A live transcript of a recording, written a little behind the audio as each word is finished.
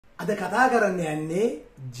අද කතා කරන්න යන්නේ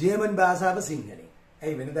ජර්මන් භාෂාව සිංහලෙන්.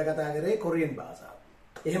 ඇයි වෙනදා කතා කරේ කොරියන් භාෂාව.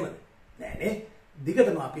 එහෙමද? නෑනේ.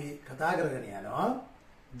 දිගටම අපි කතා කරගෙන යනවා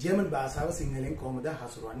ජර්මන් භාෂාව සිංහලෙන් කොහොමද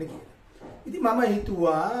හසුරවන්නේ කියලා. ඉතින් මම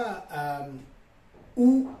හිතුවා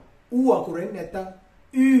ඌ අකුරෙන් නැත්තම්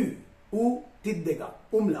ඌ තිත් දෙක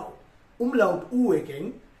umlaut ඌ එකෙන්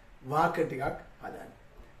වාක්‍ය ටිකක් හදන්න.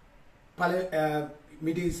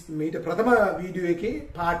 මීට ප්‍රථම වීඩියෝ එකේ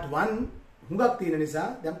part 1 හුඟක් තියෙන නිසා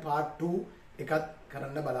දැන් part 2 එකත්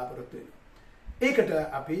කරන්න බලාපොරොත්තු වෙනවා. ඒකට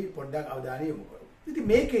අපි පොඩ්ඩක් අවධානය යොමු කරමු. ඉතින්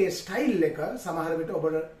මේකේ ස්ටයිල් එක සමහර විට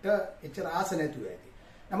ඔබට එච්චර ආස නැතුව ඇති.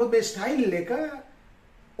 නමුත් මේ ස්ටයිල් එක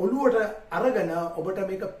ඔළුවට අරගෙන ඔබට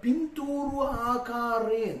මේක පින්තූරුව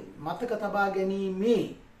ආකාරයෙන් මතක තබා ගැනීමේ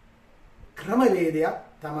ක්‍රමවේදයක්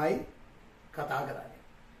තමයි කතා කරන්නේ.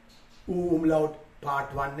 umlaut part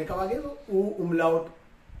 1 එක වගේ umlaut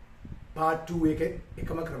part 2 එකේ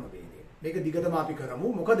එකම ක්‍රමවේදය. මේක දිගටම අපි කරමු.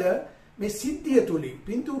 මොකද මේ සිද්ධිය තුලින්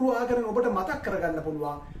පින්තූරුව ආකාරයෙන් ඔබට මතක් කරගන්න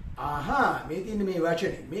පුළුවන්. ආහා මේ තියෙන මේ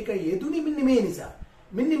වචනේ මේක යෙදුනේ මෙන්න මේ නිසා.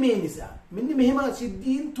 මෙන්න මේ නිසා. මෙන්න මෙහෙම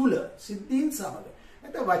සිද්ධීන් තුල සිද්ධීන් සමග.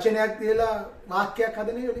 නැත්නම් වචනයක් කියලා වාක්‍යයක්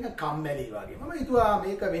හදන එක නිකන් කම්මැලි වගේ. මම හිතුවා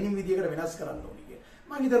මේක වෙනින් විදියකට වෙනස් කරන්න ඕනේ කියලා.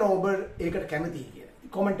 මම හිතනවා ඔබ ඒකට කැමතියි කියලා.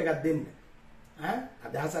 කමෙන්ට් එකක් දෙන්න.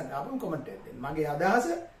 අදහසක් ආවම කමෙන්ට් එකක් දෙන්න. මගේ අදහස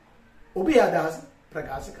ඔබේ අදහස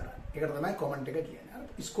ප්‍රකාශ කරන්න. ඒකට තමයි කමෙන්ට් එක කියන්නේ.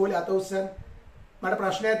 ඉස්කෝලේ අත උස්සන් මට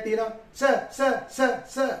ප්‍රශ්නයක් තියෙනවා.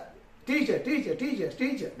 සර්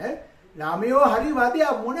ටීචර් නේ? ළමයෝ හරි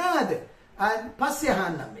වදියා මොනවාද? පස්සේ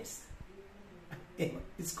අහන්නම් මිස්. එහෙම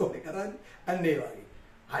ඉස්කෝලේ කරන්නේ අන්න ඒ වගේ.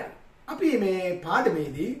 හරි. අපි මේ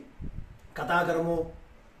පාඩමේදී කතා කරමු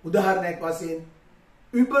උදාහරණයක් වශයෙන්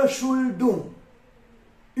überschuldung.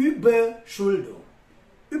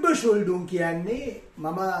 Überschuldung කියන්නේ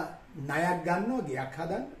මම ණයක් ගන්නවා ගයක්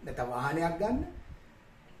හදන්න නැත්නම් වාහනයක් ගන්න.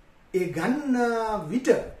 ඒ ගන්න විට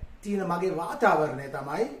තියෙන මගේ වාතාවරණය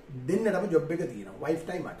තමයි දෙන්නටම ජොබ් එක තියෙනවා. වයිෆ්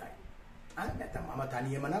ටයි මටයි. නැත්නම් මම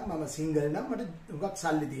තනියම නම් මම සිංගල් නම් මට උගක්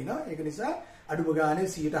සල්ලි තියෙනවා. ඒක නිසා අඩුම ගානේ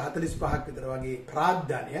 45ක් විතර වගේ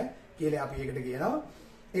ප්‍රාග්ධනය කියලා අපි ඒකට කියනවා.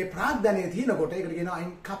 ඒ ප්‍රාග්ධනය තියෙනකොට ඒකට කියනවා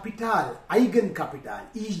ein Kapital, eigen Kapital,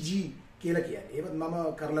 EG කියලා කියන්නේ. ඒවත් මම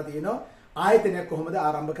කරලා තියෙනවා ආයතනයක් කොහොමද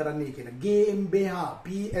ආරම්භ කරන්නේ කියන GmbH,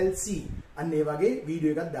 PLC අන්න ඒ වගේ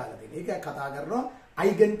වීඩියෝ එකක් දාලා තියෙනවා. ඒක කතා කරනවා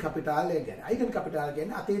eigen Kapital ගැන. eigen Kapital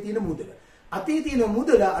කියන්නේ අතේ තියෙන මුදල. අතේ තියෙන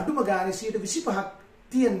මුදල අඩුම ගානේ 25ක්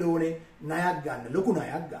තියෙන්න ඕනේ ණයක් ගන්න, ලොකු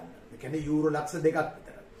ණයක් ගන්න. ඒ කියන්නේ යූරෝ ලක්ෂ 2ක්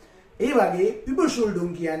විතර. ඒ වගේ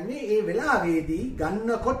überschuldung කියන්නේ ඒ වෙලාවේදී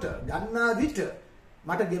ගන්නකොට ගන්නා විට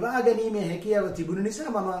මට ගෙවා ගැනීමේ හැකියාව තිබුණ නිසා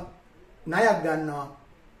මම ණයක් ගන්නවා.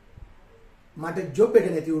 මට ජොබ් එක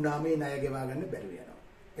නැති වුණා මේ ණය ගෙවා ගන්න බැරුව යනවා.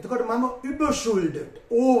 එතකොට මම überschuldet,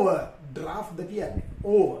 overdraft කියන්නේ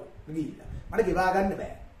over ගිහිල්ලා. මට ගෙවා ගන්න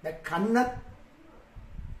බෑ. දැන් කන්නත්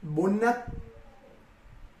බොන්නත්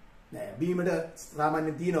නෑ බීමට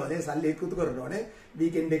සාමාන්‍යයෙන් තියනවානේ සල්ලි එකතු කරනවානේ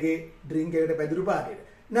වීකෙන්ඩ් එකේ ඩ්‍රින්ක් එකට පැදුරු පාටේට.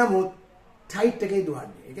 නමුත් ටයිට් එකේ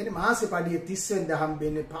දුවන්නේ. ඒ කියන්නේ මාසේ පඩිය 30 වෙනිදා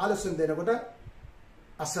හම්බෙන්නේ 15 වෙනිදා දෙනකොට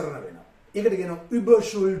අසරණ වෙනවා. ඒකට කියනවා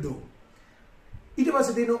überschuldung. ඊට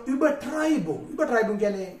පස්සේ තියෙනවා übertreibung. Übertreibung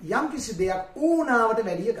කියන්නේ යම් කිසි දෙයක් ඕනාවට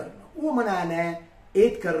වැඩිය කරනවා. උවමනා නෑ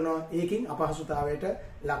ඒත් කරනවා. ඒකින් අපහසුතාවයට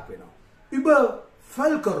ලක් වෙනවා.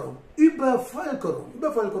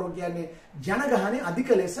 übervölkerung කියන්නේ ජනගහනේ අධික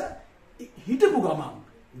ලෙස හිටපු ගමන්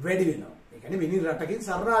වැඩි වෙනවා. ඒ කියන්නේ වෙනින් රටකින්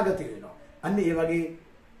සරණාගත වෙනවා. අන්න ඒ වගේ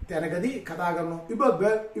තැනකදී කතා කරනවා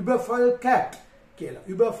übervölkert කියලා.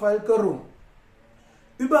 übervölkerung.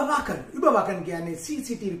 überwachen කියන්නේ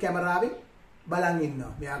CCTV කැමරාවෙන් බලන්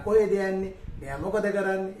ඉන්නවා. මෙයා කොහෙද යන්නේ? මෙයා මොකද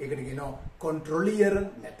කරන්නේ? ඒකට කියනවා kontrollieren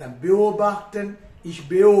නැත්නම් beobachten, ich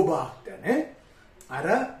beobachte නේ. අර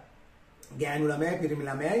ගෑනු ළමයි පිරිමි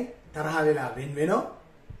ළමයි තරහ වෙලා වෙන වෙනවා.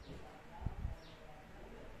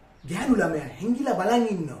 ගෑනු ළමයා හැංගිලා බලන්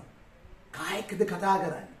ඉන්නවා. කායකද කතා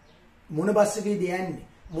කරන්නේ? මොන බස් එකේද යන්නේ?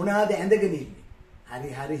 මොනවාද ඇඳගෙන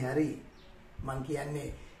ඉන්නේ? හරි. මං කියන්නේ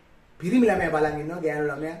පිරිමි ළමයා බලන් ඉන්නවා ගෑනු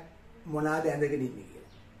ළමයා මොනවාද ඇඳගෙන ඉන්නේ කියලා.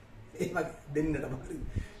 ඒ වගේ දෙන්නටම හරි.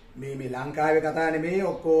 මේ ලංකාවේ කතා නෙමෙයි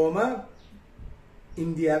ඔක්කොම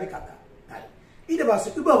ඉන්දියාවේ කතා. හරි. ඊට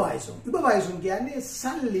පස්සේ überweisung කියන්නේ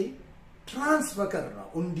සල්ලි ට්‍රාන්ස්ෆර් කරනවා.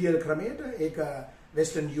 උන්ඩියල් ක්‍රමයට ඒක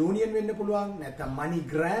වෙස්ටර්න් යූනියන් වෙන්න පුළුවන් නැත්නම්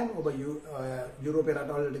MoneyGram ඔබ යුරෝපේ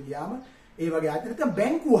රටවල් වලට ගියාම ඒ වගේ ආයතන නැත්නම්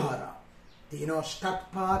බැංකුව හරහා තියෙනවා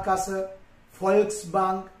Stadtsparkasse,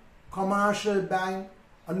 Volksbank, Commercial Bank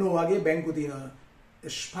අන්න වගේ බැංකු තියෙනවා.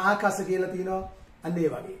 Sparkasse කියලා තියෙනවා. අන්න ඒ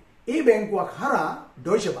වගේ. ඒ බැංකුවක් හරහා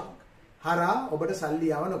Deutsche Bank හරහා ඔබට සල්ලි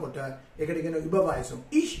යවනකොට ඒකට කියනවා überweisung.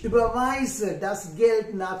 Ich überweise das Geld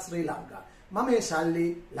nach Sri Lanka. මම මේ සල්ලි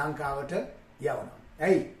ලංකාවට යවනවා.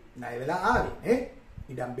 ඇයි? ණය වෙලා ආවේ නේ?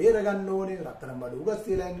 ඉඩම් බේර ගන්න ඕනේ, රත්තරන් බඩු උගස්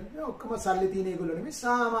තියලා ඉන්නේ. ඔක්කොම සල්ලි තියෙන ඒගොල්ලෝ නෙමෙයි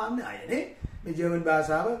සාමාන්‍ය අය නේ. මේ ජර්මන්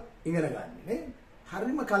භාෂාව ඉගෙන ගන්න නේ.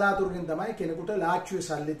 හරිම කලාතුරකින් තමයි කෙනෙකුට ලාච්චුවේ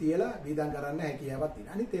සල්ලි තියලා වීදම් කරන්න හැකියාවක් තියෙන.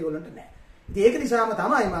 අනිත් ඒගොල්ලන්ට නැහැ. ඉතින් ඒක නිසාම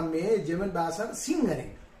තමයි මම මේ ජර්මන් භාෂාව සිංහලෙන්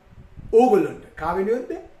ඕගොල්ලන්ට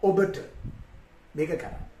කාවෙනුවෙන්ද ඔබට මේක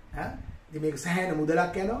කරන්නේ. හා ඉතින් මේක සෑහෙන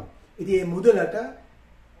මුදලක් යනවා. ඉතින් මේ මුදලට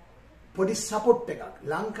පොඩි සපෝට් එකක්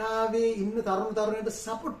ලංකාවේ ඉන්න තරුණ තරුණියට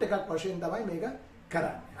සපෝට් එකක් වශයෙන් තමයි මේක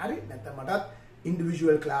කරන්නේ. හරි? නැත්නම් මටත්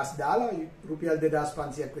ඉන්ඩිවිජුවල් ක්ලාස් දාලා රුපියල්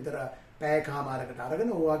 2500ක් විතර පැයකමාරකට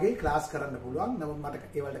අරගෙන ඔය වගේ ක්ලාස් කරන්න පුළුවන්. නමුත්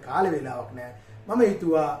මට ඒ වලට කාල වේලාවක් නැහැ. මම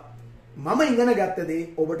හිතුවා මම ඉගෙන ගත්ත දේ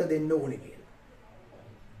ඔබට දෙන්න ඕනේ කියලා.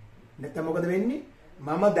 නැත්නම් මොකද වෙන්නේ?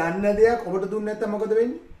 මම දන්න දෙයක් ඔබට දුන්නේ නැත්නම් මොකද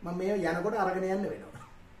වෙන්නේ? මම මේ යනකොට අරගෙන යන්න වෙනවා.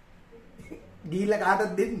 ගිහිල්ලා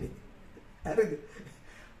කාටද දෙන්නේ? හරිද?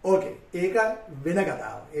 ඕකේ. ඒක වෙන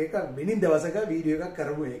කතාවක්. ඒක වෙනින් දවසක වීඩියෝ එකක්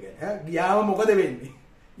කරමු ඒක. ගියාම මොකද වෙන්නේ?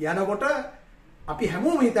 යනකොට අපි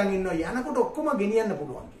හැමෝම හිතන් ඉන්නවා යනකොට ඔක්කොම ගෙනියන්න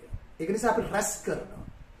පුළුවන් කියලා. ඒක නිසා අපි රැස් කරනවා.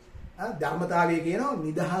 ධර්මතාවය කියනවා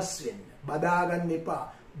නිදහස් වෙන්න. බදා ගන්න එපා.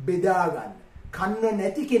 බෙදා ගන්න. කන්න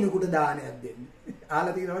නැති කෙනෙකුට දානයක් දෙන්න.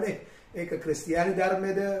 අහලා තියෙනවනේ. ඒක ක්‍රිස්තියානි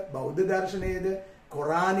ධර්මයේද, බෞද්ධ දර්ශනයේද,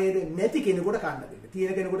 කොරානයේද නැති කෙනෙකුට කන්න දෙන්න.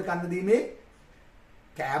 තියෙන කෙනෙකුට කන්න දීමේ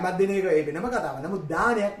කෑමක් දෙන එක ඒ වෙනම කතාවක්. නමුත්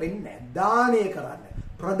දානයක් වෙන්නේ නැහැ. දානය කරන්න,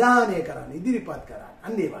 ප්‍රදානය කරන්න, ඉදිරිපත් කරන්න.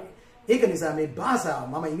 අන්න ඒ වගේ. ඒක නිසා මේ භාෂාව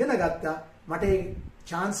මම ඉගෙන ගත්තා. මට ඒ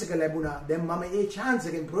chance එක ලැබුණා. දැන් මම ඒ chance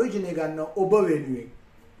එකෙන් ප්‍රයෝජනය ගන්න ඔබ වෙනුවෙන්.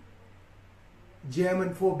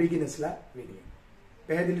 German for beginners ලා වෙනුවෙන්.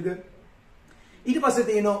 පැහැදිලිද? ඊට පස්සේ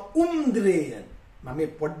තියෙනවා umdrehen. මම මේ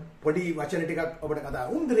පොඩි වචන ටිකක් ඔබට කතා.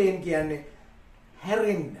 umdrehen කියන්නේ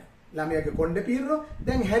හැරෙන්න. ළමයාගේ කොණ්ඩ පීරනවා.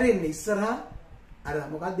 දැන් හැරෙන්න ඉස්සරහා අර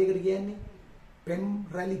මොකක්ද ඒකට කියන්නේ? පෙම්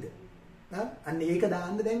රැලිද? අන්න ඒක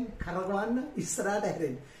දාන්න දැන් කරකවන්න ඉස්සරහට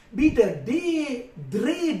හැරෙන්න. bitte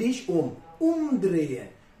dreh dich um. Umdrehen.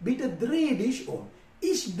 Bitte dreh dich um.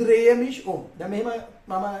 Ich drehe mich um. දැන් මෙහෙම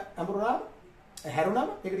මම අඹරුණා හැරුණාම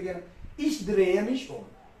ඒකට කියනවා ich drehe mich um.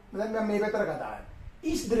 දැන් මම මේ පැත්තට කතා කරනවා.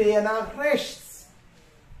 Ich drehe nach rechts.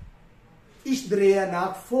 Ich drehe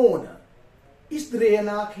nach vorne. Ich drehe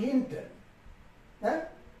nach hinten.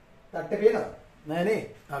 තට්ටේ පේනවද? නෑ නේ.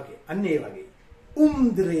 ඕකේ. අන්න ඒ වගේ.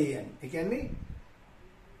 umdrehen. ඒ කියන්නේ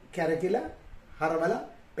කැරකිලා හරවලා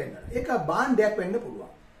පෙන්නන. ඒක බාණ්ඩයක් වෙන්න පුළුවන්.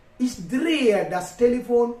 Ich drehe das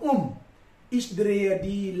Telefon um. Ich drehe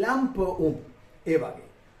die Lampe um. ඒ වගේ.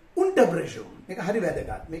 Unterbrechung. මේක හරි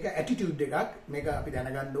වැදගත්. මේක attitude එකක්. මේක අපි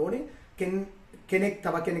දැනගන්න ඕනේ. කෙනෙක්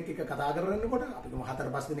තව කෙනෙක් එක්ක කතා කරනකොට අපි කොහොම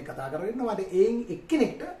 4-5 දෙනෙක් කතා කරගෙන ඉන්නවා. ඒන්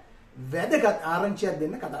එක්කෙනෙක්ට වැදගත් ආරංචියක්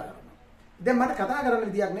දෙන්න කතා කරනවා. දැන් මට කතා කරන්න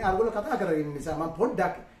විදියක් නෑ. අරගොල්ලෝ කතා කරගෙන ඉන්න නිසා මම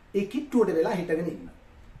පොඩ්ඩක් ඒ කිට්ටුවට වෙලා හිටගෙන ඉන්න.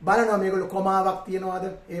 බලනවා මේගොල්ලෝ කොමාවක් තියනවාද?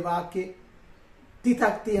 ඒ වාක්‍යේ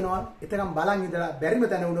තිතක් තියනවා. එතකම් බලන් ඉඳලා බැරිම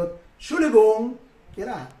තැන වුණොත් Entschuldigung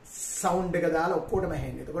කියලා සවුන්ඩ් එක දාලා ඔක්කොටම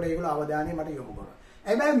ඇහෙන්නේ. එතකොට ඒගොල්ලෝ අවධානය මට යොමු කරනවා.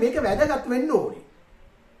 හැබැයි මේක වැදගත් වෙන්න ඕනේ.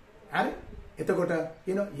 හරි? එතකොට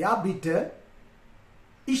කියනවා ja bitte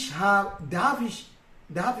darf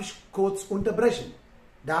ich kurz unterbrechen?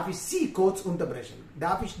 Darf ich Sie kurz unterbrechen?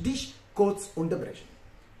 Darf ich dich kurz unterbrechen?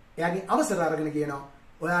 එයාගේ අවසර අරගෙන කියනවා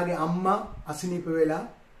ඔයාගේ අම්මා අසනීප වෙලා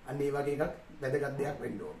අන්න ඒ වගේ එකක් වැදගත් දෙයක්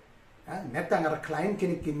වෙන්න ඕනේ. නැත්නම් අර ක්ලයන්ට්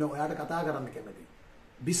කෙනෙක් ඉන්න ඔයාට කතා කරන්න කැමති.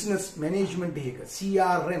 බිස්නස් මැනේජ්මන්ට් එක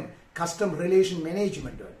CRM කස්ටම් රිලේෂන්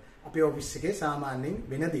මැනේජ්මන්ට් වල අපේ ඔෆිස් එකේ සාමාන්‍යයෙන්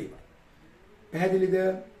වෙන දේවල්. පැහැදිලිද?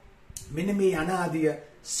 මෙන්න මේ අනාදිය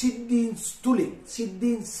සිද්ධීන් තුලින්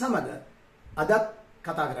සිද්ධීන් සමග අදත්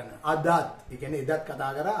කතා කරන්න. අදත් ඒ කියන්නේ එදත්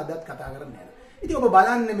කතා කරා අදත් කතා කරන්නේ නැහැ. ඉතින් ඔබ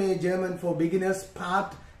බලන්නේ මේ German for beginners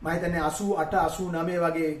part මම හිතන්නේ 88 89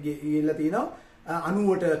 වගේ ගිහිල්ලා තිනවා.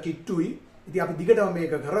 90ට කිට්ටුයි. ඉතින් අපි දිගටම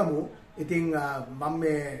මේක කරමු. ඉතින් මම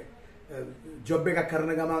මේ ජොබ් එකක්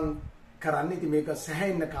කරන ගමන් කරන්නේ. ඉතින් මේක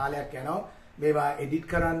සෑහෙන කාලයක් යනවා. මේවා එඩිට්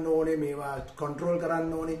කරන්න ඕනේ, මේවා කන්ට්‍රෝල්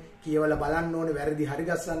කරන්න ඕනේ, කියවලා බලන්න ඕනේ, වැරදි හරි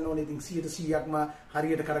ගස්සන්න ඕනේ. ඉතින් 100%ක්ම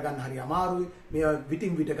හරියට කරගන්න හරි අමාරුයි. මේවා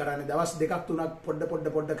විටින් විට කරන්නේ දවස් දෙකක් තුනක්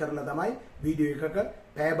පොඩ කරලා තමයි වීඩියෝ එකක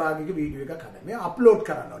පැය භාගයක වීඩියෝ එකක් හදන්නේ. මේවා අප්ලෝඩ්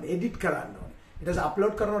කරන්න ඕනේ, එඩිට් කරන්න ඕනේ. ඊට පස්සේ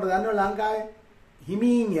අප්ලෝඩ් කරනකොට දන්නව ලංකාවේ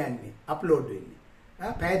හිමින් යන්නේ අප්ලෝඩ් වෙන්නේ.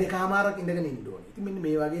 පැය දෙකමාරක් ඉඳගෙන ඉන්න ඕනේ. ඉතින් මෙන්න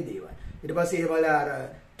මේ වගේ දේවල්. ඊට පස්සේ ඒවල අර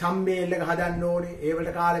thumbnail එක හදන්න ඕනේ.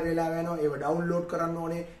 ඒවලට කාල වේලාව යනවා. ඒව ඩවුන්ලෝඩ් කරන්න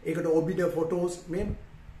ඕනේ. ඒකට ඔබිට ෆොටෝස් මේ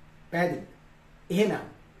පැහැදිලි. එහෙනම්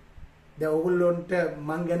දැන් ඔයගොල්ලොන්ට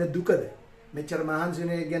මං ගැන දුකද? මෙච්චර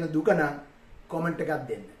මහන්සිනේ ගැන දුක නම් කමෙන්ට් එකක්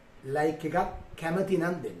දෙන්න. ලයික් එකක් කැමති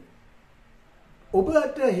නම් දෙන්න.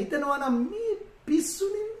 ඔබට හිතනවා නම් මේ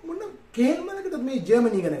පිස්සුනේ මොන කේල්මනකද මේ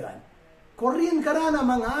ජර්මනි ඉගෙන ගන්න. කොරියන් කරා නම්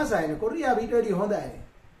මං ආසයිනේ. කොරියාව ඊට වැඩිය හොඳයි.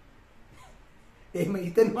 එහෙම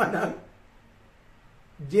හිතනවා නම්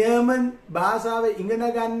ජර්මන් භාෂාව ඉගෙන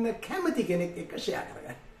ගන්න කැමති කෙනෙක් එක්ක ෂෙයා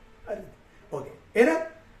කරගන්න. හරිද? ඕකේ. එහෙනම්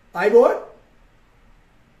අයබෝන්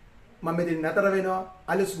මම මෙතන නතර වෙනවා.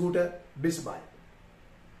 alles gute bis bald.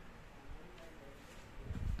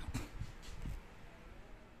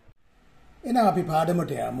 එහෙනම් අපි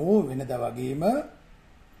පාඩමට යමු. වෙනදා වගේම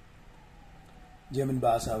ජර්මන්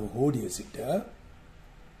භාෂාව හෝඩිය සිට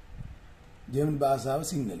ජර්මන් භාෂාව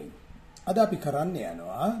සිංහලෙන්. අද අපි කරන්න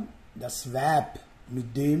යනවා das Verb mit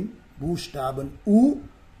dem Buchstaben U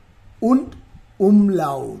und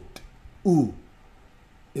Umlaut U.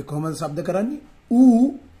 ඒ කොහොමද શબ્ද කරන්නේ? U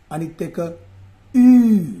අනිත් එක Ü.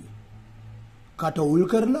 කට උල්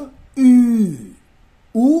කරලා Ü.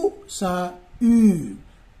 U සහ Ü.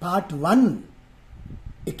 part 1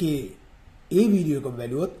 එකේ ඒ වීඩියෝ එක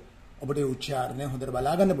බැලුවොත් ඔබට ඒ උච්චාරණය හොඳට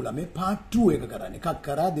බලා ගන්න පුළුවන්. මේ part 2 එක කරන්නේ. එකක්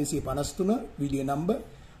කරා 253 වීඩියෝ නම්බර්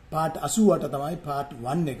part 88 තමයි part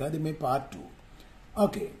 1 එක. මේ part 2.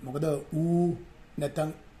 ඕකේ. මොකද U නැත්නම්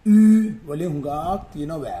Ü වලින් හුඟක්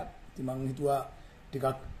තියෙන verb. ඉතින් මම හිතුවා ටිකක්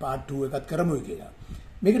part 2 එකත් කරමු කියලා.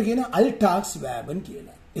 මේකට කියන alltags verben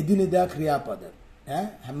කියලා. එදිනෙදා ක්‍රියාපද.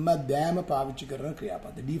 හැමදාම පාවිච්චි කරන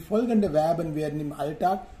ක්‍රියාපද. Die folgende Verben werden im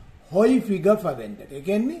Alltag häufiger verwendet. ඒ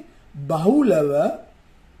කියන්නේ බහුලව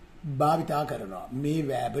භාවිතා කරනවා. මේ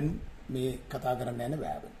verben මේ කතා කරන්න යන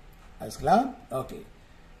verben. alles klar? okay.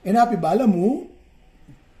 එහෙනම් අපි බලමු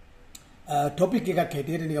topic එකක්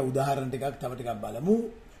හැටියට නිකන් උදාහරණ ටිකක් තව ටිකක් බලමු.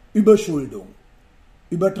 überschuldung,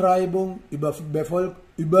 übertreibung,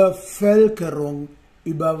 übervölkerung,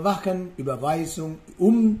 überwachen, überweisung,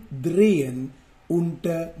 umdrehen,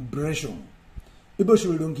 unterbrechung.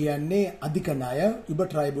 überschuldung කියන්නේ අධික ණය,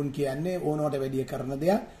 übertreibung කියන්නේ ඕනවට වැඩි කරන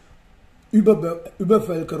දෙයක්,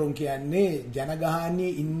 übervölkerung කියන්නේ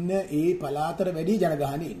ජනගහනයේ ඉන්න ඒ පළාතට වැඩි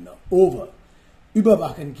ජනගහනයේ ඉන්නවා. over.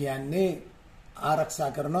 überwachen කියන්නේ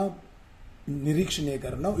ආරක්ෂා කරනවා, නිරීක්ෂණය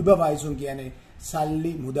කරනවා. überweisung කියන්නේ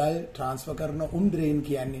සල්ලි මුදල් ට්‍රාන්ස්ෆර් කරනවා. umdrehen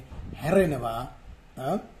කියන්නේ හැරෙනවා.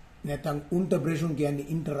 නැත්නම් unterbrechung කියන්නේ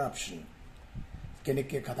interruption.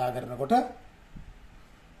 කෙනෙක් කතා කරනකොට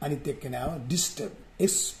අනිත් එක්කෙනාව disturb,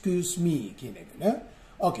 excuse me කියන එක නේ.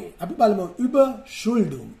 okay, අපි බලමු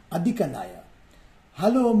überschuldung අධික ණය.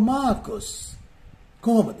 hallo Markus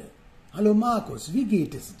කොහොමද? hallo Markus wie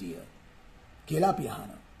geht es dir? කියලා අපි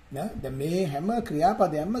අහනවා නේ. දැන් මේ හැම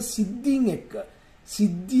ක්‍රියාපදයක්ම සිද්ධීන් එක්ක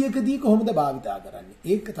සිද්ධියකදී කොහොමද භාවිතා කරන්නේ?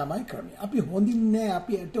 ඒක තමයි ක්‍රමය. අපි හොඳින් නෑ,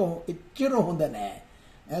 අපිට එච්චර හොඳ නෑ.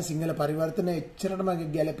 සිංහල පරිවර්තනය එච්චරටම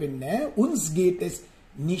ගැලපෙන්නේ නෑ. uns geht es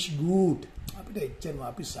nicht gut. අපිට එච්චරම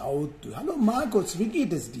අපි සෞතු. hallo Markus wie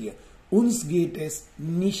geht es dir? uns geht es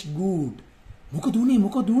nicht gut. මොකද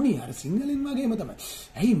උනේ? අර සිංහලෙන් වගේම තමයි.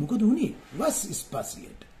 ඇයි මොකද උනේ? was ist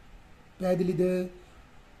passiert? පැහැදිලිද?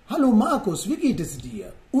 hallo Markus wie geht es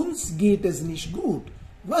dir? uns geht es nicht gut.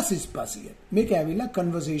 was ist passiert? මේක ඇවිල්ලා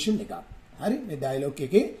conversation එකක්. හරි? මේ dialogue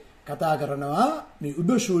එකේ කතා කරනවා මේ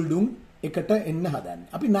überschuldung එකට එන්න හදන්නේ.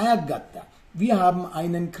 අපි ණයක් ගත්තා. wir haben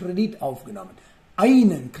einen Kredit aufgenommen.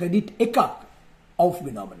 einen Kredit එකක්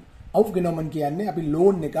aufgenommen. aufgenommen කියන්නේ අපි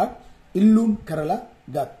loan එකක් ඉල්ලුම් කරලා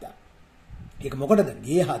ගත්තා. ඒක මොකටද?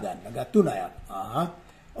 ගේ හදන්න ගත්තු ණයක්.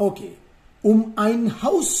 okay. ein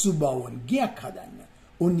Haus zu bauen. ගයක් හදන්න.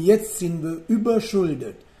 und jetzt sind wir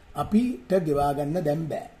überschuldet. අපිට ගෙවා ගන්න දැන්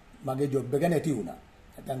බෑ. මගේ ජොබ් එක නැති වුණා.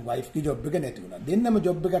 නැත්නම් වයිෆ් ගේ ජොබ් එක නැති වුණා. දෙන්නම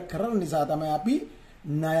ජොබ් එකක් කරන නිසා තමයි අපි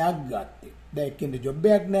ණයක් ගත්තේ. දැන් එක්කෙනෙක් ජොබ්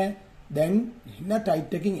එකක් නැහැ. දැන් හින්න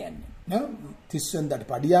ටයිට් එකකින් යන්නේ. නේ? 30 වෙනිදාට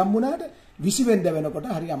පඩිය හම්බුණාට 20 වෙනිදා වෙනකොට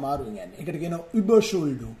හරි අමාරුවෙන් යන්නේ. ඒකට කියනවා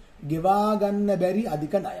überschuldung. ගෙවා ගන්න බැරි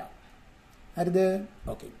අධික ණයක්. හරිද?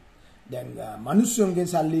 ඕකේ. දැන් මිනිස්සුන්ගෙන්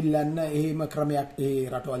සල්ලි ඉල්ලන්න එහෙම ක්‍රමයක් ඒ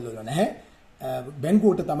රටවල් වල නැහැ.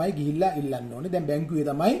 බැංකුවට තමයි ගිහිල්ලා ඉල්ලන්න ඕනේ. දැන් බැංකුවේ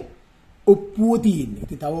තමයි ඔප්පුව තියෙන්නේ.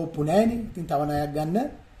 ඉතින් තව ඔප්පු නැහැනේ. ඉතින් තව ණයක් ගන්න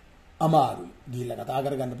අමාරුයි. ගිහිල්ලා කතා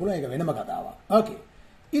කරගන්න පුළුවන්. ඒක වෙනම කතාවක්. ඕකේ.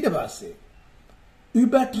 ඊට පස්සේ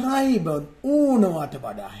übertreiben ඕනවට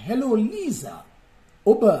වඩා. hello Lisa.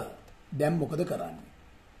 ඔබ දැන් මොකද කරන්නේ?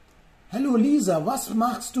 hello Lisa, was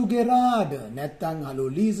machst du gerade? නැත්තම් hello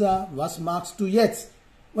Lisa, was machst du jetzt?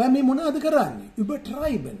 ඔයා මේ මොනවද කරන්නේ?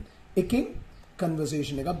 übertreiben. එකෙන්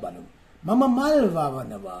conversation එකක් බලමු. මම මල්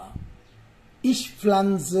වවනවා. ich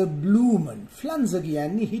pflanze Blumen. pflanze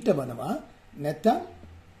කියන්නේ හිටවනවා. නැත්තම්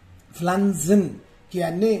pflanzen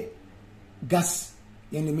කියන්නේ ගස්.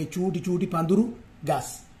 යන්නේ මේ චූටි පඳුරු ගස්.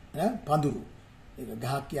 පඳුරු. ඒක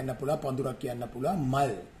ගහක් කියන්න පුළුවන්, පඳුරක් කියන්න පුළුවන්,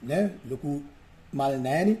 මල් නේ. ලොකු මල්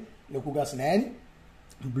නැහැනේ, ලොකු ගස් නැහැනේ.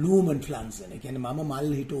 Blumen pflanzen. ඒ කියන්නේ මම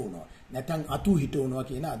මල් හිටවනවා. නැත්තම් අතු හිටවනවා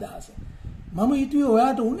කියන අදහස. මම හිතුවේ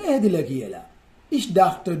ඔයාට උණ හැදිලා කියලා. Ich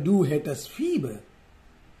dachte du hättest Fieber.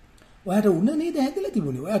 ඔයාට උණ නේද හැදිලා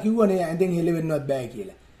තිබුණේ? ඔයා කිව්වනේ ඇඳෙන් හෙලවෙන්නවත් බෑ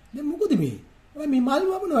කියලා. දැන් මොකද මේ? මේ මල්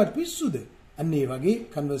වපනවට පිස්සුද? අන්න ඒ වගේ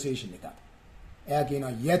කන්වර්සේෂන් එකක්. එයා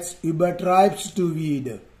කියනවා jetzt übertreibst du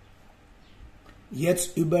wieder.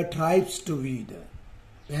 jetzt übertreibst du wieder.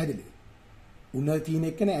 පැහැදිලිද? උණ තියෙන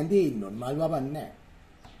එක නේ ඇඳේ ඉන්න ඕන. මල් වපන්නේ නැහැ.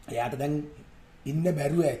 එයාට දැන් ඉන්න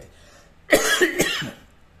බැරුව ඇති.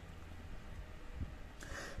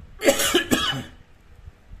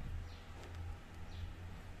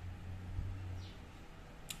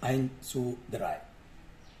 ein zu drei.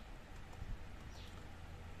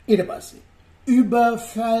 ඊට පස්සේ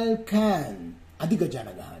übervölkerung අධික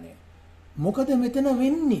ජනගහනය. මොකද මෙතන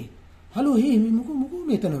වෙන්නේ? හලෝ හේ මොකෝ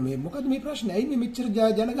මෙතන මේ මොකද මේ ප්‍රශ්නේ? ඇයි මේ මෙච්චර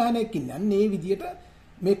ජනගහනයක් ඉන්නේ? අන්න ඒ විදියට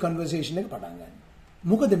මේ කන්වර්සේෂන් එක පටන් ගන්න.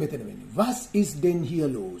 මොකද මෙතන වෙන්නේ? Was ist denn hier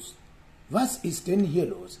los? Was ist denn hier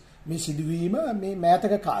los? මේ සිදුවීම මේ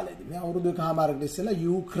මෑතක කාලෙදී මේ අවුරුදු එකමාරකට ඉස්සෙල්ලා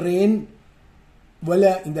යුක්‍රේන් වල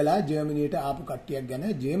ඉඳලා ජර්මනියට ආපු කට්ටියක් ගැන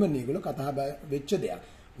ජර්මන් ඒගොල්ලෝ කතා වෙච්ච දෙයක්.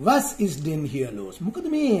 Was ist denn hier los? මොකද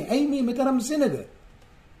මේ ඇයි මේ මෙතරම් සෙනග?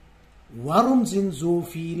 Warum sind so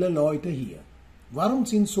viele Leute hier? Warum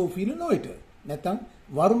sind so viele Leute? නැත්නම්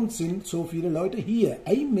warum sind so viele Leute hier?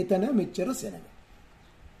 ඇයි මෙතන මෙච්චර සෙනග?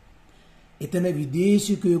 එතන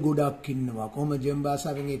විදේශිකයෝ ගොඩක් ඉන්නවා. කොහොම ජර්මන්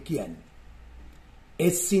භාෂාවෙන් කියන්නේ?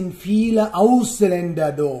 Es sind viele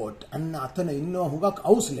Ausländer dort. අන්න අතන ඉන්නවා හුඟක්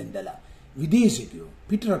Ausländerලා. විදේශිකයෝ,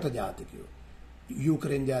 පිටරට ජාතිකයෝ.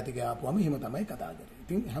 යුක්‍රේන් ජාතිකයෝ ආපුවම එහෙම තමයි කතා කරන්නේ.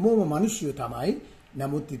 ඉතින් හැමෝම මිනිස්සුયો තමයි.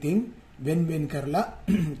 නමුත් ඉතින් වෙන් කරලා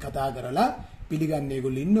කතා කරලා පිළිගන්නේ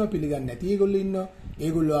ඒගොල්ලෝ ඉන්නවා, පිළිගන්නේ නැති ඒගොල්ලෝ ඉන්නවා.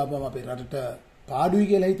 ඒගොල්ලෝ ආපුවම අපේ රටට පාඩුයි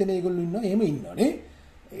කියලා හිතන ඒගොල්ලෝ ඉන්නවා. එහෙම ඉන්නවනේ.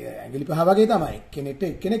 ඇඟිලි පහ වගේ තමයි. කෙනෙක්ට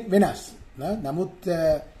එක්කෙනෙක් වෙනස්. නමුත්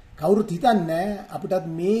කවුරුත් හිතන්නේ අපිටත්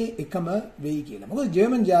මේ එකම වෙයි කියලා. මොකද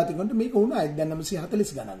ජර්මන් ජාතිකයන්ට මේක වුණා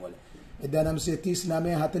 1940 ගණන් වල.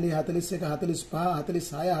 1939 40 41 45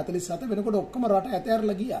 46 47 වෙනකොට ඔක්කොම රට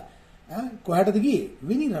ඇතෑරලා ගියා. කොහටද ගියේ?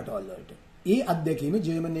 විනි රටවල් වලට. ඒ අත්දැකීම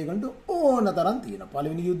ජර්මන් ඒගොල්ලන්ට ඕන තරම් තියෙනවා.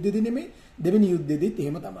 පළවෙනි යුද්ධෙදී නෙමෙයි දෙවෙනි යුද්ධෙදීත්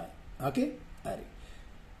එහෙම තමයි. ඕකේ? හරි.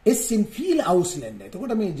 Es sind viele Ausländer.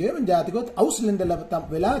 එතකොට මේ ජර්මන් ජාතිකයොත් Ausländerලා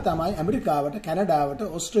වෙලා තමයි ඇමරිකාවට, කැනඩාවට,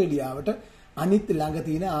 ඕස්ට්‍රේලියාවට අනිත් ළඟ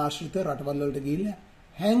තියෙන ආශ්‍රිත රටවල් වලට ගිහිල්ලා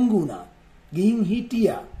හැංගුණා. ගිහින්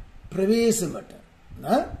හිටියා ප්‍රවේශමට.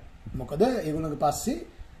 මොකද ඒගොල්ලෝගේ පස්සේ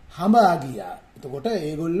හඹා ගියා. එතකොට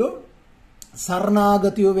ඒගොල්ලෝ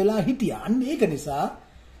සරණාගතයෝ වෙලා හිටියා. අන්න ඒක නිසා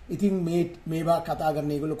ඉතින් මේවා කතා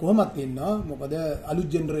කරන ඒගොල්ලෝ කොහොමද ඉන්නවා? මොකද අලුත්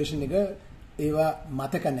ජෙනරේෂන් එක ඒවා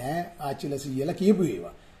මතක නැහැ. ආච්චිලා සීයලා කියපු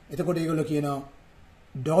ඒවා. එතකොට ඒගොල්ලෝ කියනවා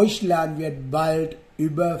Deutschland wird bald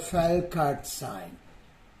übervölkert sein.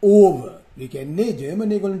 Over. ඒ කියන්නේ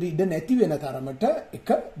ජර්මන් ඒගොල්ලන්ට ඉඩ නැති වෙන තරමට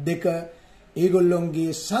 1 2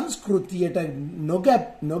 ඒගොල්ලොන්ගේ සංස්කෘතියට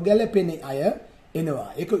නොගැලපෙන අය එනවා.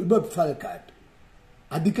 ඒක übervölkert.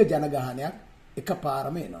 අධික ජනගහනයක්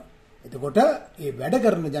එකපාරම එනවා. එතකොට ඒ වැඩ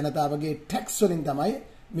කරන ජනතාවගේ ටැක්ස් වලින් තමයි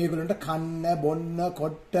මේගොල්ලන්ට කන්න, බොන්න,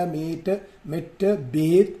 කොට්ට, මෙට්ට,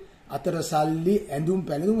 බේත්, අතර සල්ලි, ඇඳුම්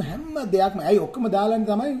පැළඳුම් හැම දෙයක්ම ඇයි ඔක්කොම දාලානේ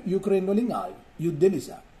තමයි යුක්‍රේන් වලින් ආවේ. යුද්ධ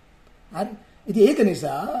නිසා. හරි. ඉතින් ඒක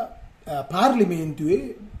නිසා පාර්ලිමේන්තුවේ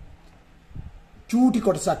චූටි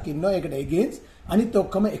කොටසක් ඉන්නවා ඒකට against අනිත්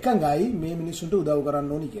ඔක්කොම එකඟයි මේ මිනිස්සුන්ට උදව්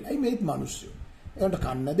කරන්න ඕනි කියලා. අයි මේත් මිනිස්සු. ඒකට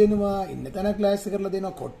කන්න දෙනවා, ඉන්න තැනක් ලෑස්ති කරලා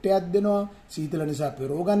දෙනවා, කොට්ටයක් දෙනවා, සීතල නිසා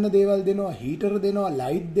පෙරෝ ගන්න දේවල් දෙනවා, හීටර් දෙනවා,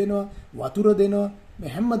 ලයිට් දෙනවා, වතුර දෙනවා. මේ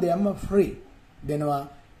හැම දෙයක්ම ෆ්‍රී දෙනවා.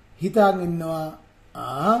 හිතාගෙන ඉන්නවා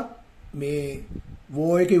මේ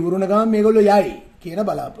වෝ එක ඉවරුණ ගමන් මේගොල්ලෝ යයි කියන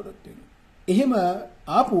බලාපොරොත්තු වෙනවා. එහෙම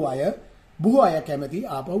ආපු අය බොහෝ අය කැමති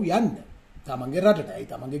ආපහු යන්න. තමන්ගේ රටටයි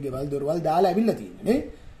තමන්ගේ ගෙවල් දොරවල් දාලා ඇවිල්ලා තියෙන්නේ නේ.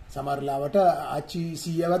 සමහර ලාවට ආච්චි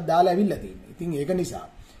සීයාවත් දාලා ඇවිල්ලා තියෙන්නේ. ඉතින් ඒක නිසා.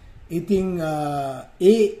 ඉතින්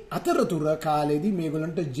ඒ අතරතුර කාලෙදී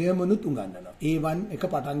මේගොල්ලන්ට ජර්මනුත් උගන්වනවා. A1 එක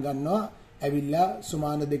පටන් ගන්නවා. ඇවිල්ලා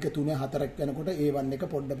සුමාන 2 3 4ක් යනකොට A1 එක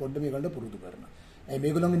පොඩ මේගොල්ලන්ට පුරුදු කරනවා.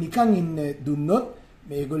 මේගොල්ලෝ නිකන් ඉන්න දුන්නොත්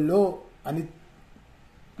මේගොල්ලෝ අනිත්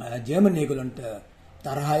ජර්මන් ඒගොල්ලන්ට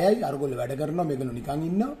තරහයයි අරගොල්ලෝ වැඩ කරනවා මේගොල්ලෝ නිකන්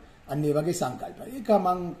ඉන්නවා. අන්න ඒ වගේ සංකල්ප. ඒක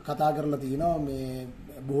මම කතා කරලා තිනවා මේ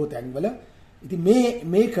බොහෝ තැන්වල. ඉතින්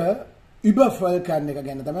මේක übervölkern එක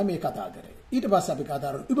ගැන තමයි මේ කතා කරේ. ඊට පස්සේ අපි කතා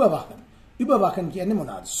කරමු überwachen. überwachen කියන්නේ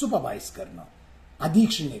මොනවද? සුපර්වයිස් කරනවා.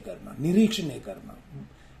 අධීක්ෂණය කරනවා. නිරීක්ෂණය කරනවා.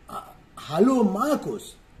 Hallo Markus.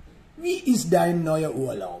 Wie ist dein neuer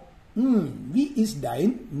Urlaub? Wie ist dein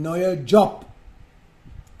neuer Job?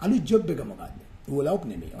 අලුත් ජොබ් එක මොකද්ද? Urlaub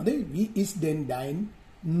නෙමෙයි. හොඳයි. Wie ist denn dein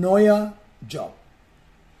neuer Job?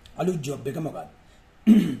 අලුත් ජොබ් එක මොකක්ද?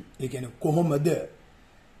 ඒ කියන්නේ කොහොමද?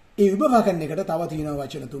 ඒ überwachen එකට තව තියෙනවා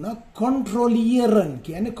වචන තුනක්. kontrollieren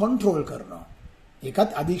කියන්නේ control කරනවා.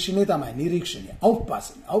 ඒකත් අධීක්ෂණය තමයි, නිරීක්ෂණය.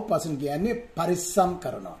 aufpassen. aufpassen කියන්නේ පරිස්සම්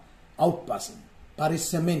කරනවා. aufpassen.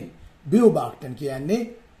 පරිස්සමෙන්. beobachten කියන්නේ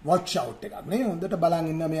watch out එකක් නේ. හොඳට බලන්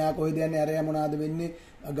ඉන්න මෙයා කොහෙද යන්නේ, අරයා මොනවාද වෙන්නේ,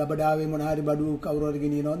 ගබඩාවේ මොන හරි බඩු කවුරු හරි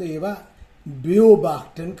ගෙනියනවද, ඒවා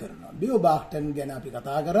beobachten කරනවා. beobachten ගැන අපි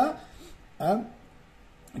කතා කරා.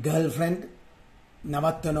 girlfriend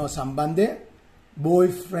නවත්තන සම්බන්ධය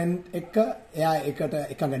boyfriend එක්ක එයා එකට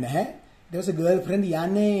එකඟ නැහැ. ඊට පස්සේ girlfriend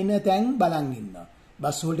යන්නේ එන තැන් බලන් ඉන්නවා.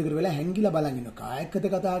 බස් හෝල්ට් එකට වෙලා හැංගිලා බලන් ඉන්නවා. කායකද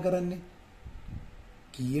කතා කරන්නේ?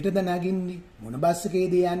 කීයටද නගින්නේ? මොන බස්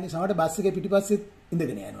එකේද යන්නේ? සමහරට බස් එකේ පිටිපස්සෙත්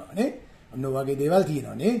ඉඳගෙන යනවා නේ. ඔන්න වගේ දේවල්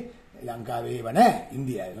තියෙනවා නේ. ලංකාවේ ඒව නැහැ.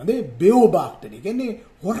 ඉන්දියාවේ නේද? beobachten. ඒ කියන්නේ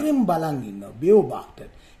හොරෙන් බලන් ඉන්නවා. beobachten.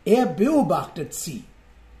 එයා beobachtet see.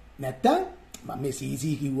 නැත්තම් මම මේ CC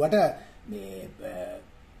කිව්වට මේ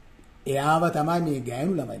එයාව තමයි මේ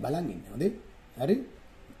ගෑනු ළමයි බලන් ඉන්නේ. හොඳේ? හරි?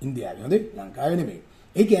 ඉන්දියාවේ හොඳේ? ලංකාවේ නෙමෙයි.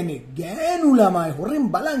 ඒ කියන්නේ ගෑනු ළමයි හොරෙන්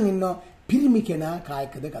බලන් ඉන්නවා පිරිමි කෙනා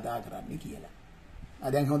කායකද කතා කරන්නේ කියලා.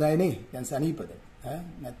 දැන් හොඳයි නේ. දැන් සනීපද?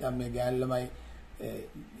 නැත්තම් මේ ගෑනු ළමයි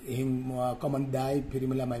එහෙන් කොමන්ඩ් දායි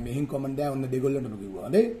පිරිමි ළමයි මෙහෙන් කොමන්ඩ් දායි ඔන්න දෙගොල්ලන්ටම කිව්වා.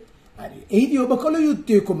 හොඳේ? හරි. එහිදී ඔබ කළ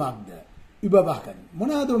යුත්තේ කුමක්ද? überwachen.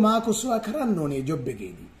 මොනවාද මාකුස්වා කරන්න ඕනේ ජොබ්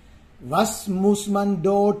එකේදී? Was muss man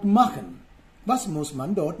dort machen? Was muss man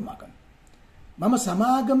dort machen? මම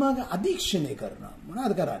සමාගම අධීක්ෂණය කරනවා.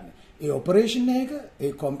 මොනවද කරන්නේ? ඒ ඔපරේෂන් එක,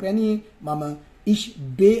 ඒ කම්පැනි මම ich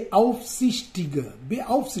beaufsichtige.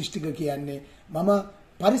 beaufsichtige කියන්නේ මම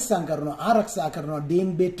පරිස්සම් කරනවා, ආරක්ෂා කරනවා den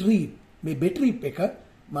Betrieb. මේ Betrieb එක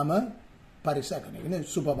මම පරිස්සම් කරනවා.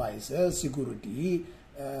 සුපර්වයිසර්, සිකියුරිටි,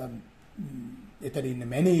 එතන ඉන්න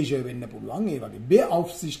මැනේජර් වෙන්න පුළුවන්. ඒ වගේ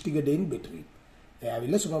beaufsichtige den Betrieb.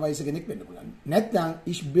 එයාවිල්ලා සුපර්වයිසර් කෙනෙක් වෙන්න පුළුවන්. නැත්නම්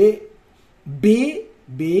ich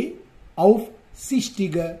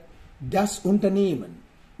beaufsichtige das Unternehmen.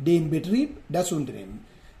 Den Betrieb, das Unternehmen.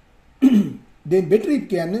 den Betrieb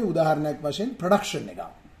කියන්නේ උදාහරණයක් වශයෙන් production එක.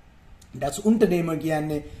 das Unternehmen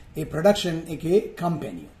කියන්නේ ඒ production එකේ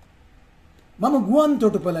company. මම ගුවන්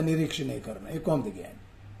තොටුපළ නිරීක්ෂණය කරනවා. ඒ කොහොමද කියන්නේ?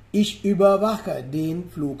 Ich überwache den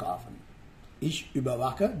Flughafen. Ich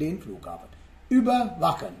überwache den Flughafen.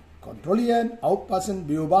 Überwachen. Kontrollieren, aufpassen,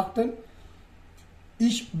 beobachten.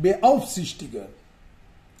 Ich beaufsichtige.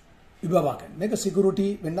 überwachen. මේක security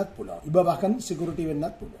වෙන්නත් පුළුවන්. überwachen security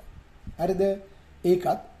වෙන්නත් පුළුවන්. හරිද?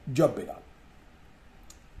 ඒකත් job එකක්.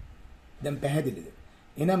 දැන් පැහැදිලිද?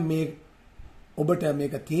 එහෙනම් මේ ඔබට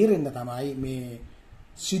මේක තේරෙන්න තමයි මේ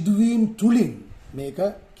සිදුවීම් තුලින් මේක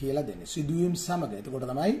කියලා දෙන්නේ. සිදුවීම් සමග. එතකොට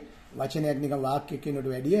තමයි වචනයක් නිකන් වාක්‍යයක් කියනකට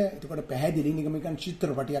වැඩිය එතකොට පැහැදිලි නිකන්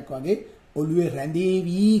චිත්‍රපටයක් වගේ ඔළුවේ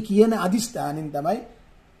රැඳේවි කියන අදිස්ථානෙන් තමයි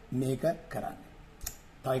මේක කරන්නේ.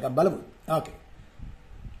 තව එකක් බලමු. ඕකේ.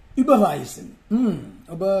 überweisen.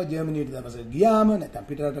 ඔබ ජර්මනියට දවසක් ගියාම නැත්නම්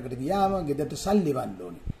පිටරටකට ගියාම ගෙදරට සල්ලි වන්න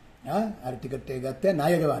ඕනේ. අර ටිකට් එක ගත්තා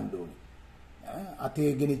ණය ගෙවන්න ඕනේ.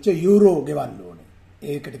 අතේ ගෙනිච්ච යූරෝ ගෙවන්න ඕනේ.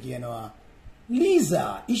 ඒකට කියනවා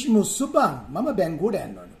Lisa, ich muss zur Bank. මම බැංකුවට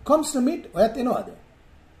යන්න ඕනේ. Kommst du mit? ඔයත් එනවද?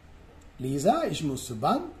 Lisa, ich muss zur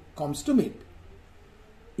Bank. Kommst du mit?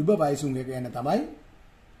 überweisung එක ගැන තමයි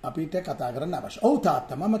අපිට කතා කරන්න අවශ්‍ය. ඔව්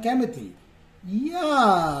තාත්තා මම කැමතියි.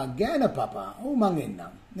 යා ගෑන පපා. ඔව් මං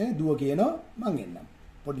එන්නම්. නේ දුව කියනවා මං එන්නම්.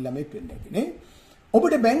 පොඩි ළමෙක් වෙන්න ඇති නේ.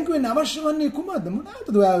 ඔබට බැංකුවෙන් අවශ්‍ය වන්නේ කුමක්ද?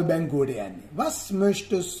 මොනවාටද ඔයා බැංකුවට යන්නේ? Was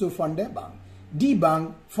möchtest du von der Bank? Die Bank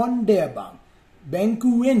von der Bank.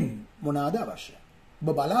 බැංකුවෙන් මොනවාද අවශ්‍ය? ඔබ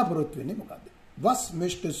බලාපොරොත්තු වෙන්නේ මොකද්ද? Was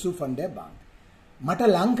möchtest du von der Bank? මට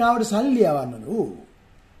ලංකාවට සල්ලි යවන්න ඕනේ. ඕ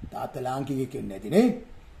තාත්තා ලාංකිකයෙක් වෙන්නේ නැති නේ.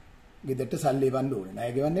 ගෙදරට සල්ලි යවන්න ඕනේ. ණය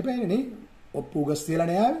ගෙවන්න එපානේ නේ. ඔප්පු ගස් තියලා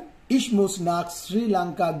නේ ආවේ. Ich muss nach Sri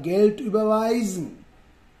Lanka Geld überweisen.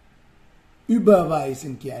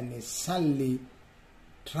 Überweisen කියන්නේ සල්ලි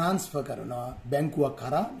transfer කරනවා බැංකුවක්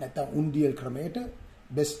කරා නැත්නම් උන්ඩියල් ක්‍රමයට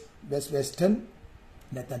best western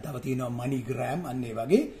නැත්නම් තව තියෙනවා MoneyGram අන්න ඒ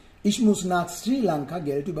වගේ. Ich muss nach Sri Lanka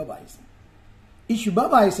Geld überweisen. Ich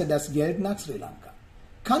überweise das Geld nach Sri Lanka.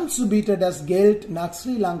 Kannst du bitte das Geld nach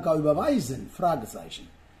Sri Lanka überweisen? Fragezeichen.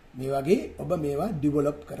 මේ වගේ ඔබ මේවා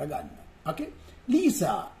develop කරගන්න. Okay?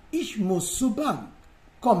 Lisa, ich muss zur Bank.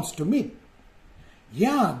 Kommst du mit?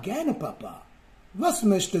 Ja, gerne, Papa. Was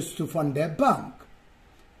möchtest du von der Bank?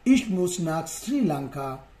 Ich muss nach Sri Lanka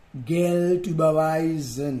Geld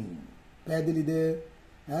überweisen. පැහැදිලිද?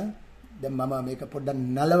 දැන් මම මේක පොඩ්ඩක්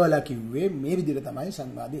නලවලා කිව්වේ මේ විදිහට තමයි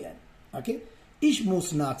සංවාදය යන්නේ. Okay? Ich muss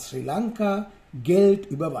nach Sri Lanka Geld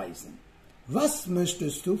überweisen. Was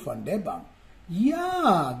möchtest du von der Bank?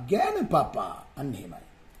 Ja, gerne, Papa. අන්න එහෙමයි.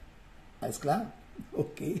 Alles klar?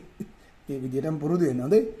 Okay. මේ විදිහටම පුරුදු වෙන්න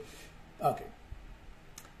හොඳේ. Okay.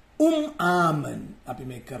 Umarmen. අපි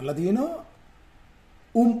මේක කරලා තියෙනවා.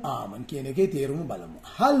 Umarmen කියන එකේ තේරුම බලමු.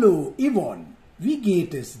 Hallo Yvonne. Wie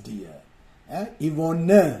geht es dir?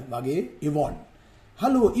 Yvonne වගේ Yvonne.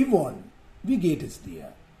 Hallo Yvonne. Wie geht es dir?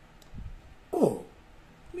 Oh,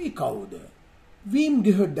 මේ කවුද? Wem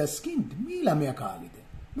gehört das Kind? මේ ළමයා කාගේද?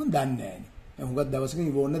 මම දන්නේ නැහැ නේ. හුඟක් දවසක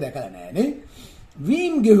ඉවෝන්න දැකලා නැහැ නේ.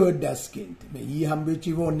 Wem gehört das Kind? මේ ඊ හම්බෙච්ච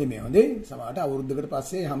ඉවෝන් නෙමෙයි හොඳේ. සමහරට අවුරුද්දකට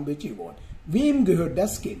පස්සේ හම්බෙච්ච Yvonne. Wem gehört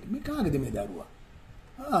das Kind? මේ කාගේද මේ දරුවා?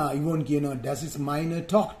 ඉවෝන් කියනවා das ist meine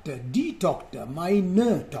Tochter, die Tochter, meine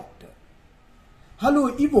Tochter. Hallo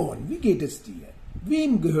Yvonne, wie geht es dir?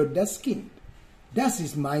 Wem gehört das Kind? Das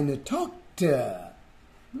ist meine Tochter.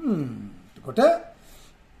 කොට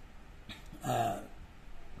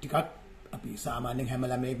ටිකක් අපි සාමාන්‍යයෙන් හැම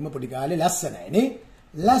ළමයෙක්ම පොඩි කාලේ ලස්සනයි නේ.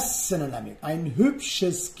 ලස්සන ළමයෙක්. Ein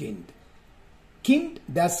hübsches Kind. Kind,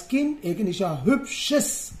 das Kind, ඒක නිසා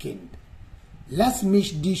hübsches Kind. Lass mich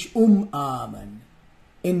dich umarmen.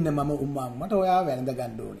 එන්න මම උම්මාම් මට ඔයා වැළඳ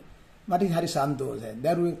ගන්න ඕනේ. මට හරි සන්තෝෂයි.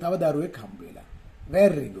 දරුවෙක් තව දරුවෙක් හම්බ වෙලා.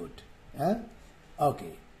 Very good.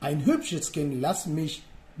 Okay. Ein hübsches Kind, lass mich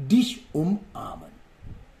dich umarmen.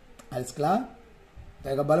 Alles klar?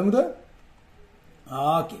 Da බලමුද?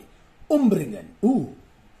 Okay. Umbringen.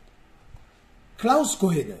 Klaus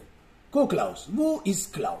කොහෙද? Ko Klaus. Wo ist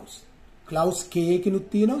Klaus? Klaus K එකනුත්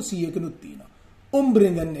තියෙනවා C එකනුත් තියෙනවා.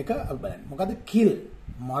 Umbringen එක අපි බලන්න. මොකද kill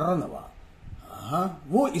මරනවා.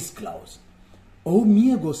 Wo ist Klaus? Oh,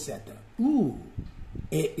 mir ගොස් ඇත.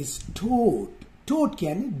 Ist tot. Tot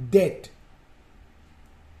කියන්නේ dead.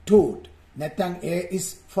 Tot. නැත්නම්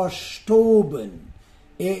ist verstorben.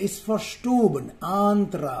 Ist verstorben.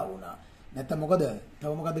 ආන්ත්‍රා වුණා. නැත්නම් මොකද?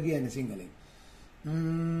 තව මොකද කියන්නේ සිංහලෙන්?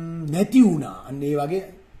 නැති වුණා. අන්න ඒ වගේ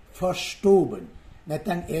verstorben.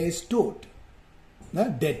 නැත්නම් ist tot.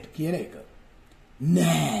 dead කියන එක.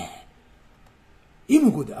 නෑ.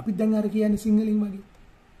 ඉමුකුද අපි දැන් අර කියන්නේ සිංහලෙන් වගේ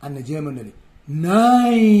අන්න ජර්මන් වලින්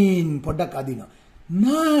nein පොඩක් අදිනවා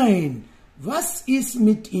nein was ist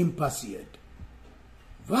mit ihm passiert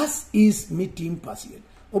was ist mit ihm passiert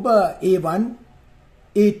ඔබ A1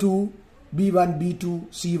 A2 B1 B2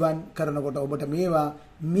 C1 කරනකොට ඔබට මේවා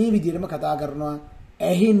මේ විදිහටම කතා කරනවා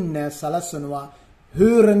ඇහෙන්න සලස්වනවා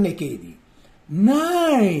hören එකේදී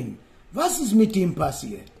nein was ist mit ihm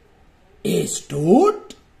passiert ist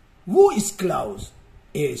tot wo ist Klaus?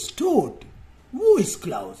 Ist tot. Wo ist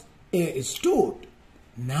Klaus? Ist tot.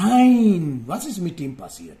 Nein, was ist mit ihm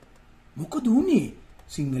passiert? මොකද උනේ?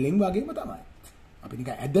 සිංහලෙන් වගේම තමයි. අපි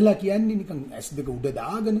නිකන් ඇදලා කියන්නේ නිකන් ඇස් දෙක උඩ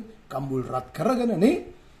දාගෙන කම්බුල් රත් කරගෙන නේ.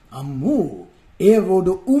 අම්මෝ,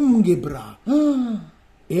 wurde umgebracht.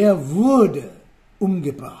 Wurde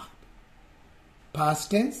umgebracht. Past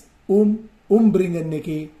tense umbringen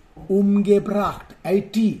එකේ umgebracht.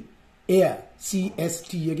 IT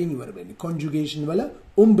CST එකෙන් ඉවර වෙන්නේ. Konjugation වල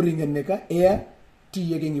umbringen එක T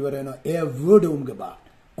එකෙන් ඉවර වෙනවා. wurde umgebracht.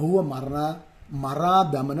 ඔහුව මරා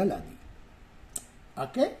දමන ලදී.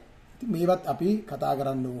 Okay? ඉතින් මේවත් අපි කතා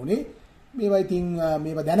කරන්න ඕනේ. මේවා ඉතින්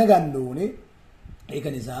මේවා දැනගන්න ඕනේ. ඒක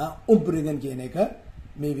නිසා umbringen කියන එක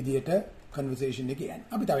මේ විදිහට conversation එකේ යන්නේ.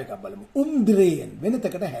 අපි තව එකක් බලමු. umdrehen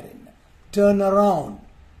වෙනතකට හැරෙන්න. turn around.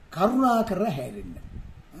 කරුණාකර හැරෙන්න.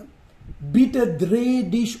 bitte dreh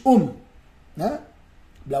dich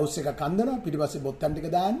බ්ලවුස් එක කන්දනවා පිටිපස්සේ බොත්තම් ටික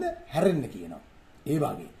දාන්න හැරෙන්න කියනවා. ඒ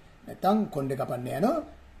වගේ. නැත්තම් කොණ්ඩේ කපන්න යනවා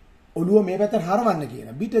ඔළුව මේ පැත්තට හරවන්න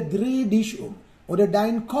කියනවා. bitte dreh dich oder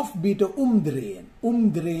dein Kopf bitte umdrehen.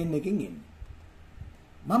 umdrehen එකෙන් එන්නේ.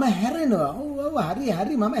 මම හැරෙනවා. ඔව්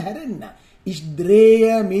හරි මම හැරෙන්න. ich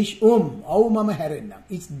drehe mich ඔව් මම හැරෙන්න.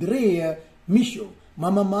 ich drehe mich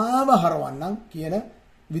මම මාව හරවන්නම් කියන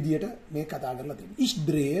විදියට මේ කතා කරලා තියෙනවා. ich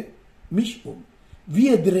drehe mich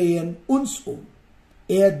Wir drehen uns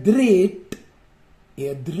dreht,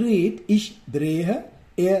 ich drehe,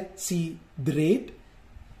 sie dreht,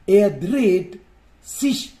 dreht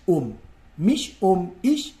sich mich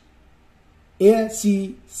ich,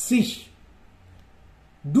 sie sich.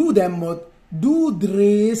 Du දැම්මොත් du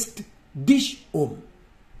drehst dich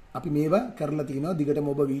අපි මේවා කරලා තිනවා දිගටම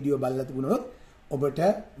ඔබ වීඩියෝ බලලා තිබුණොත් ඔබට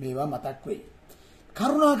මේවා මතක් වෙයි.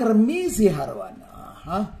 කරුණාකර මේසේ හරවන්න.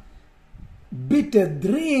 Bitte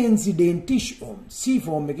drehen Sie den Tisch C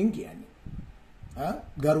form එකෙන් කියන්නේ.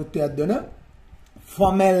 ගරුත්වයක් දෙන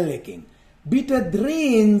formel එකෙන්. Bitte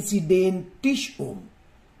drehen Sie den Tisch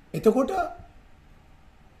එතකොට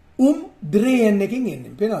umdrehen එකෙන්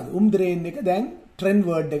එන්නේ. පේනවද? umdrehen එක දැන් trend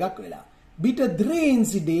word එකක් වෙලා. Bitte drehen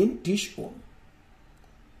Sie den Tisch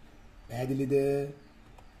පැහැදිලිද?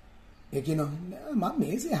 ඒ කියනවා මම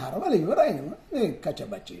මේසේ හරවල ඉවරයි නේ මේ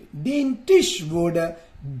කචබච්චේ. Den Tisch wurde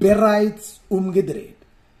bereits umgedreht.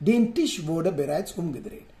 Den Tisch wurde bereits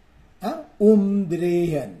umgedreht.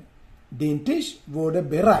 Umdrehen. Den Tisch wurde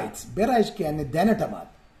bereits. Bereits කියන්නේ දැනටමත්.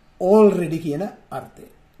 Already කියන අර්ථය.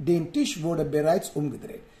 Den Tisch wurde bereits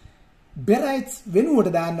umgedreht. Bereits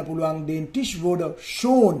වෙනුවට දාන්න පුළුවන් den Tisch wurde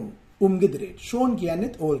schon umgedreht. Schon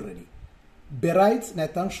කියන්නේත් already. bereits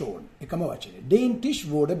නැත්නම් schon එකම වචනේ. Den Tisch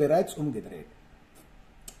wurde bereits umgedreht.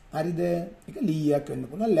 හරිද? ඒක ලීයක් වෙන්න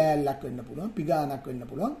පුළුවන්, ලෑල්ලක් වෙන්න පුළුවන්, පිගානක් වෙන්න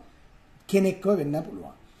පුළුවන්, කෙනෙක්ව වෙන්න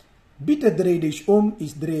පුළුවන්. Bitte dreh dich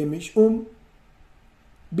ich drehe mich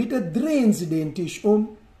Bitte drehen Sie den Tisch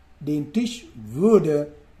Den Tisch wurde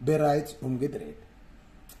bereits umgedreht.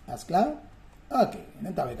 Alles klar? Okay,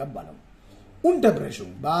 dann tawag ka බලමු.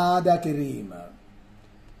 Unterbrechung, බාධා කිරීම.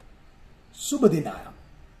 Subadinaya.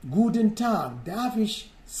 Guten Tag, darf ich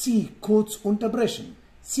Sie kurz unterbrechen?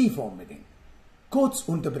 Sie form එකෙන්. Kurz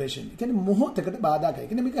unterbrechen. කියන්නේ මොහොතකට බාධා කරයි.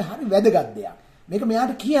 කියන්නේ මේක හරි වැදගත් දෙයක්. මේක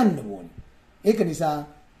මෙයාට කියන්න ඕනේ. ඒක නිසා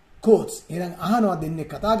kurz එහෙනම් අහනවා දෙන්නේ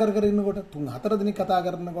කතා කර ඉන්නකොට 3-4 දෙනෙක් කතා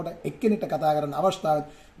කරනකොට එක්කෙනෙක්ට කතා කරන අවස්ථාවේ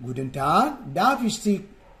Guten Tag, darf ich Sie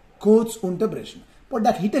kurz unterbrechen?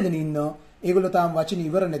 පොඩ්ඩක් හිටගෙන ඉන්නවා. ඒගොල්ලෝ තාම වචන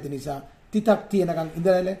ඉවර නැති නිසා තිතක් තියනකන්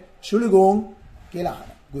ඉඳලා Entschuldigung කියලා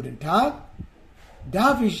අහනවා. Guten Tag,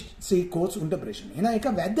 darf ich Sie kurz unterbrechen? එහෙනම් ඒක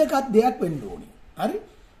වැදගත් දෙයක් වෙන්න ඕනේ. හරි?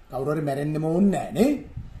 කවුරු හරි මැරෙන්නෙම ඕනේ නැහැ නේ.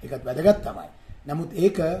 ඒකත් වැදගත් තමයි. නමුත්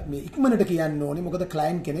ඒක මේ ඉක්මනට කියන්න ඕනේ මොකද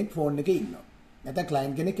ක්ලයන්ට් කෙනෙක් ෆෝන් එකේ ඉන්නවා. නැත්නම්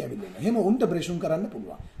ක්ලයන්ට් කෙනෙක් ඇවිල්ලා ඉන්නවා. එහෙම unterbrechen කරන්න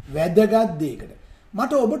පුළුවන්. වැදගත් දෙයකට.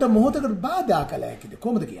 මට ඔබට මොහොතකට බාධා කළ හැකිද?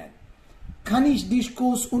 කොහොමද කියන්නේ? Kann ich dich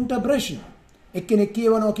kurz unterbrechen? එක්කෙනෙක්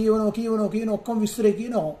කියවනවා ඔක්කොම විස්තරේ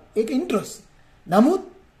කියනවා. ඒක ඉන්ට්‍රස්. නමුත්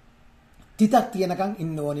තිතක් තියනකන්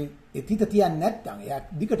ඉන්න ඕනේ. ඒ තිත තියන්නේ නැත්නම් එයා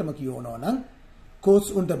දිගටම කියවනවා නම් kurz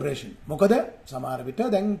unterbrechen. මොකද සමහර විට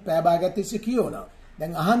දැන් පෑ භාගයක් තිස්සේ කියවනවා.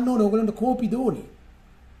 දැන් අහන්න ඕනේ ඕගලන්ට කෝපි දෝනේ.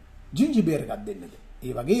 ජින්ජිබේර් එකක් දෙන්නද?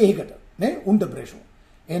 ඒ වගේ ඒකට නේ unterbrechung.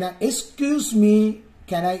 එහෙනම් excuse me,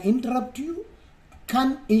 can I interrupt you? Kann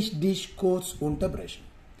ich dich kurz unterbrechen?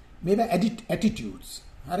 මේවා attitudes.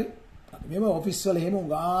 හරි? මේවා ඔෆිස් වල එහෙම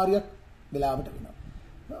උගාරියක් වෙලාවට වෙනවා.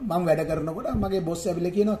 මම වැඩ කරනකොට මගේ බොස්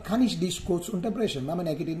ඇවිල්ලා කියනවා kann ich dich kurz unterbrechen? මම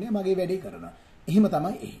නැගිටින්නේ මගේ වැඩේ කරනවා. එහෙම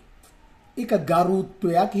තමයි ඒ. ඒක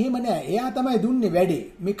ගරුත්වයක් එහෙම නෑ. එයා තමයි දුන්නේ වැඩේ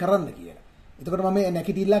මේ කරන්න කියලා. එතකොට මම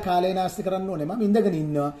නැගිටිලා කාලේ නාස්ති කරන්න ඕනේ. මම ඉඳගෙන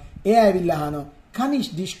ඉන්නවා. එයා ඇවිල්ලා අහනවා kann ich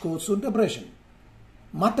dich kurz unterbrechen?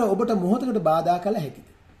 මට ඔබට මොහොතකට බාධා කළ හැකිද?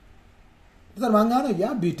 එතකොට මං අහනවා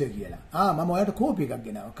යා bitte කියලා. මම ඔයාලට කෝපි එකක්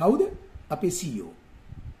ගෙනාවා. කවුද? අපේ CEO.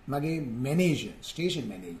 මගේ මැනේජර්, ස්ටේෂන්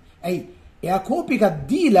මැනේජර්. ඇයි? එයා කෝපි එකක්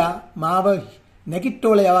දීලා මාව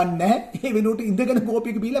නැගිට්ටෝල යවන්නේ නැහැ. ඒ වෙනුවට ඉඳගෙන කෝපි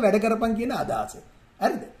එක බීලා වැඩ කරපන් කියන අදහස.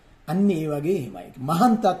 හරිද? අන්න ඒ වගේ එහෙමයි.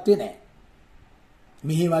 මහාන් තත්ත්වේ නැහැ.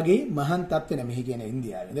 මෙහි වගේ මහාන් තත්ත්වේ නැහැ. මෙහි කියන්නේ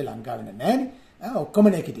ඉන්දියාවේ. ඉතින් ලංකාවේ නැහැනේ. ඔක්කොම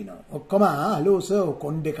නැගිටිනවා. ඔක්කොම හලෝ සර්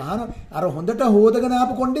කොණ්ඩේ කහනවා. අර හොඳට හොදගෙන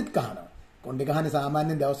ආපු කොණ්ඩෙත් කහනවා. කොණ්ඩේ කහන්නේ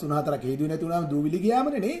සාමාන්‍යයෙන් දවස් 3-4ක් හේදුවේ නැති වුණාම දූවිලි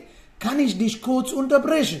ගියාමනේ නේ. Kann ich dich kurz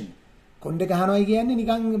unterbrechen? කොණ්ඩේ කහනවායි කියන්නේ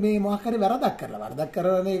නිකන් මේ මොකක් හරි වරදක් කරලා. වරදක්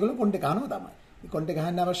කරන ඒගොල්ලෝ කොණ්ඩේ කහනවා තමයි. මේ කොණ්ඩේ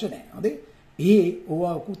කහන්න අවශ්‍ය නැහැ. හොඳේ.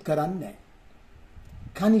 ඕවා කුත් කරන්නේ නැහැ.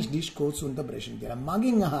 Kann ich dich kurz unterbrechen කියලා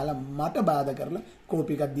මගෙන් අහලා මට බාධා කරලා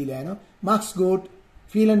කෝපි එකක් දීලා යනවා. Max gut,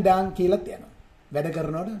 vielen Dank කියලා යනවා. වැඩ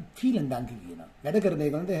කරනකොට vielen Dank කියනවා. වැඩ කරන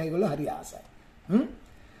ඒගොල්ලන්ට ඒගොල්ලෝ හරි ආසයි.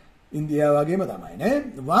 ඉන්දියාව වගේම තමයි නේ.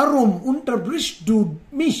 Warum unterbrichst du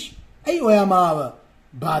mich? ඇයි ඔයා මාව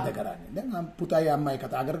බාධා කරන්නේ? දැන් පුතයි අම්මයි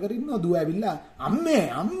කතා කර ඉන්නවා. දුව ඇවිල්ලා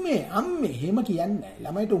අම්මේ එහෙම කියන්නේ නැහැ.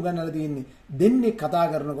 ළමයිට උගන්වලා තියෙන්නේ දෙන්නේ කතා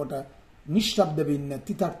කරනකොට නිශ්ශබ්ද වෙන්න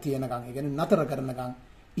තිතක් තියනකම් ඒ කියන්නේ නතර කරනකම්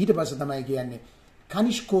ඊට පස්සේ තමයි කියන්නේ kann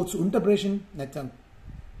ich kurz unterbrechen? නැත්නම්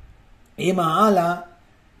එහෙම ආලා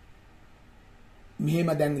මෙහෙම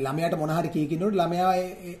දැන් ළමයාට මොන හරි කියනකොට ළමයා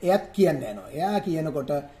එයත් කියන්න යනවා. එයා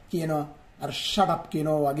කියනකොට කියනවා අර shut up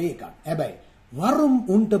කියනවා වගේ එකක්. හැබැයි warum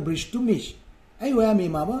unterbrichst du mich? ඇයි ඔයා මේ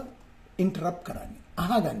මම ඉන්ටරප්ට් කරන්නේ?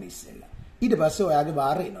 අහගන්න ඉස්සෙල්ලා. ඊට පස්සේ ඔයාගේ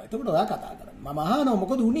වාරය එනවා. එතකොට ඔයා කතා කරන්නේ. මම අහනවා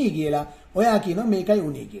මොකද උනේ කියලා. ඔයා කියනවා මේකයි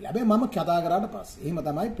උනේ කියලා. හැබැයි මම කතා කරාට පස්සේ එහෙම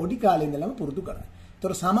තමයි පොඩි කාලේ ඉඳලම පුරුදු කරන්නේ.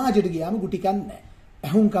 ඒතර සමාජයට ගියාම ගුටි කන්නේ නැහැ.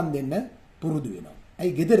 ඇහුම්කම් දෙන්න පුරුදු වෙනවා.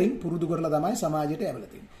 ඇයි ගෙදරින් පුරුදු කරලා තමයි සමාජයට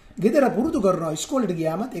ඇවලා තියෙන්නේ. ගෙදර පුරුදු කරනවා ඉස්කෝලේට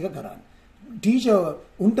ගියාමත් ඒක කරන්නේ. ටීචර්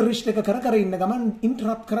උන්ටරිස්ට් එක කර ඉන්න ගමන්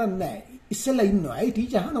ඉන්ටරප්ට් කරන්නේ නැහැ. ඉස්සෙල්ලා ඉන්නවා. ඇයි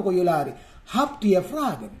ටීචර් අහන කොයිලා හරි habt ihr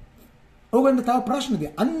Fragen? ඔයගොල්ලන්ට තව ප්‍රශ්න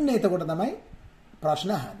දෙන්න. අන්න එතකොට තමයි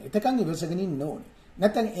ප්‍රශ්න අහන්නේ. එතකන් ඉවසගෙන ඉන්න ඕනේ.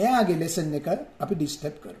 නැත්නම් එයාගේ ලෙසන් එක අපි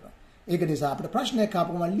ඩිස්ටර්බ් කරනවා. ඒක නිසා අපිට ප්‍රශ්නයක්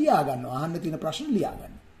ආපුවම ලියා ගන්නවා. අහන්න තියෙන ප්‍රශ්න ලියා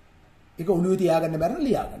ගන්න. ඒක ඔළුවේ තියාගන්න බැරි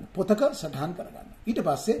ලියා ගන්න. පොතක සටහන් කරගන්න. ඊට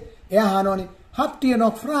පස්සේ එයා අහනෝනේ habt ihr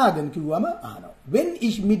noch Fragen කිව්වම අහනවා. Wenn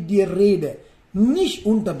ich mit dir rede, nicht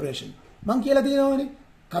unterbrechen. මං කියලා තියෙනවනේ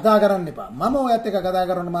කතා කරන්න එපා. මම ඔයත් එක්ක කතා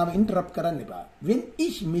කරනකොට මම ඉන්ටරප්ට් කරන්න එපා. Wenn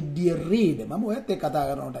ich mit dir rede, මම ඔයත් එක්ක කතා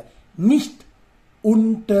කරනකොට nicht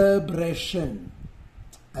unterbrechen.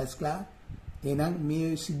 Alles klar? එහෙනම්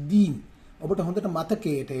මේ සිද්ධීන් ඔබට හොඳට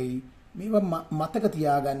මතකයට එයි. මේවා මතක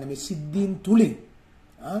තියාගන්න මේ සිද්ධීන් තුලින්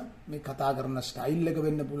මේ කතා කරන ස්ටයිල් එක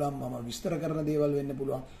වෙන්න පුළුවන් මම විස්තර කරන දේවල් වෙන්න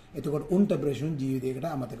පුළුවන්. එතකොට unterbrechung ජීවිතයකට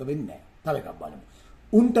අමතක වෙන්නේ නැහැ. තව එකක් බලමු.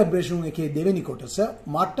 unterbrechung එකේ දෙවෙනි කොටස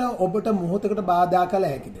මට ඔබට මොහොතකට බාධා කළ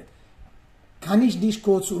හැකිද? kann ich dich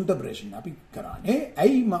kurz unterbrechen? අපි කරන්නේ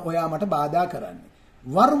ඇයි ඔයා මට බාධා කරන්නේ?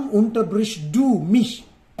 warum unterbrichst du mich?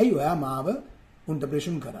 ඇයි ඔයා මාව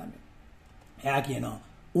unterbrechen කරන්නේ? එයා කියනවා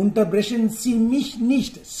unterbrechen Sie mich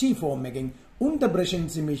nicht. Sie form එකෙන් unterbrechen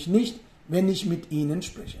Sie mich nicht, wenn ich mit Ihnen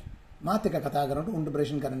spreche. මාත් එක කතා කරනකොට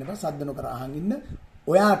unterbrechen කරන්න එපා. සද්ද නොකර අහන් ඉන්න.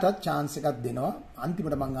 ඔයාටත් chance එකක් දෙනවා.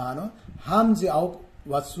 අන්තිමට මං අහනවා haben Sie auch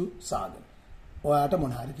was zu sagen? ඔයාට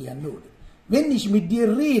මොන හරි කියන්න ඕනේ. Wenn ich mit dir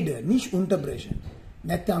rede, nicht unterbrechen.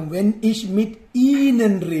 නැත්නම් when ich mit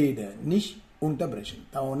Ihnen rede, nicht unterbrechen.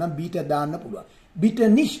 තවනම් bitte දාන්න පුළුවන්. Bitte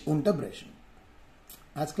nicht unterbrechen.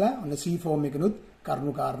 Alles klar? Und das C-Form එකනොත්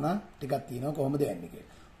කරුණු කාරණා ටිකක් තියෙනවා කොහොමද යන්නේ කියලා.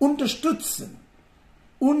 Unterstützen.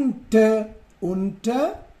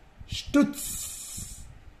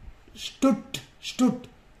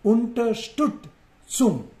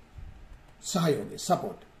 Unterstützung. Sahyoge,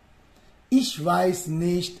 support. Ich weiß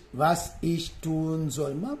nicht, was ich tun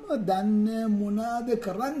soll. Mama danne monade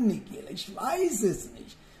කරන්නේ කියලා. Ich weiß es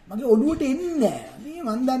nicht. මගේ ඔළුවට එන්නේ නැහැ. මේ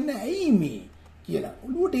මන් දන්නේ ඇයි මේ කියලා.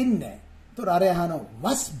 ඔළුවට එන්නේ නැහැ. ඒතර අර අහනවා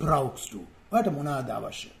was brauchst du? ඔයාට මොනවාද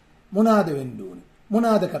අවශ්‍ය? මොනවාද වෙන්න ඕනේ?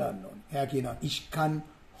 මොනවාද කරන්න ඕනේ? එයා කියනවා ich kann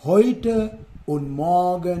heute und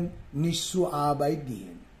morgen nicht zur Arbeit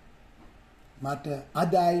gehen. මට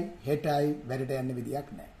අදයි හෙටයි වැඩට යන්න විදියක්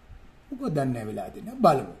නැහැ. මොකද දන්නේ වෙලා දෙන්න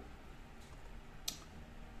බලමු.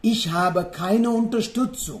 Ich habe keine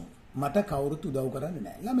Unterstützung. මට කවුරුත් උදව් කරන්නේ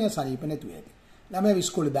නැහැ. ළමයා සනීප නැතුව ඇති. ළමයා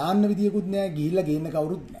ඉස්කෝලේ දාන්න විදියකුත් නැහැ. ගිහිල්ලා ගේන්න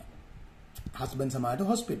කවුරුත් නැහැ. හස්බන්ඩ් සමාජයට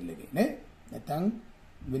හොස්පිටල් එකේ නේ. නැත්නම්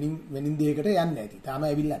වෙනින් දෙයකට යන්නේ නැති. තාම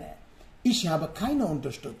ඇවිල්ලා නැහැ. Ich habe keine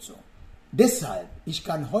Unterstützung. Deshalb, ich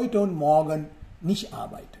kann heute und morgen nicht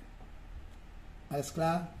arbeiten. Alles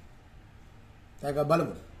klar? ඒක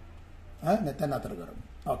බලමු. නැත්නම් අතර කරමු.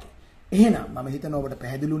 Okay. එහෙනම් මම හිතනවා ඔබට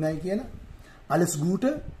පැහැදිලිුණයි කියලා. Alles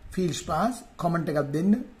Gute, viel Spaß, comment එකක්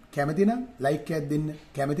දෙන්න, කැමති නම් like එකක් දෙන්න,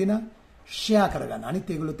 කැමති නම් share කරගන්න. අනිත්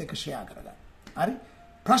ඒගොල්ලොත් එක්ක share කරගන්න. හරි?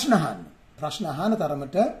 ප්‍රශ්න අහන්න. ප්‍රශ්න අහන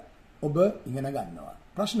තරමට ඔබ ඉගෙන ගන්නවා.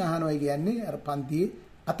 ප්‍රශ්න අහනවා කියන්නේ අර පන්තියේ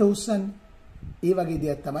අත උස්සන්නේ. ඒ වගේ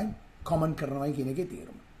දෙයක් තමයි comment කරනවායි කියන එකේ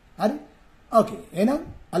තේරුම. හරි? Okay. එහෙනම්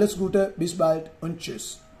alles Gute, bis bald und tschüss.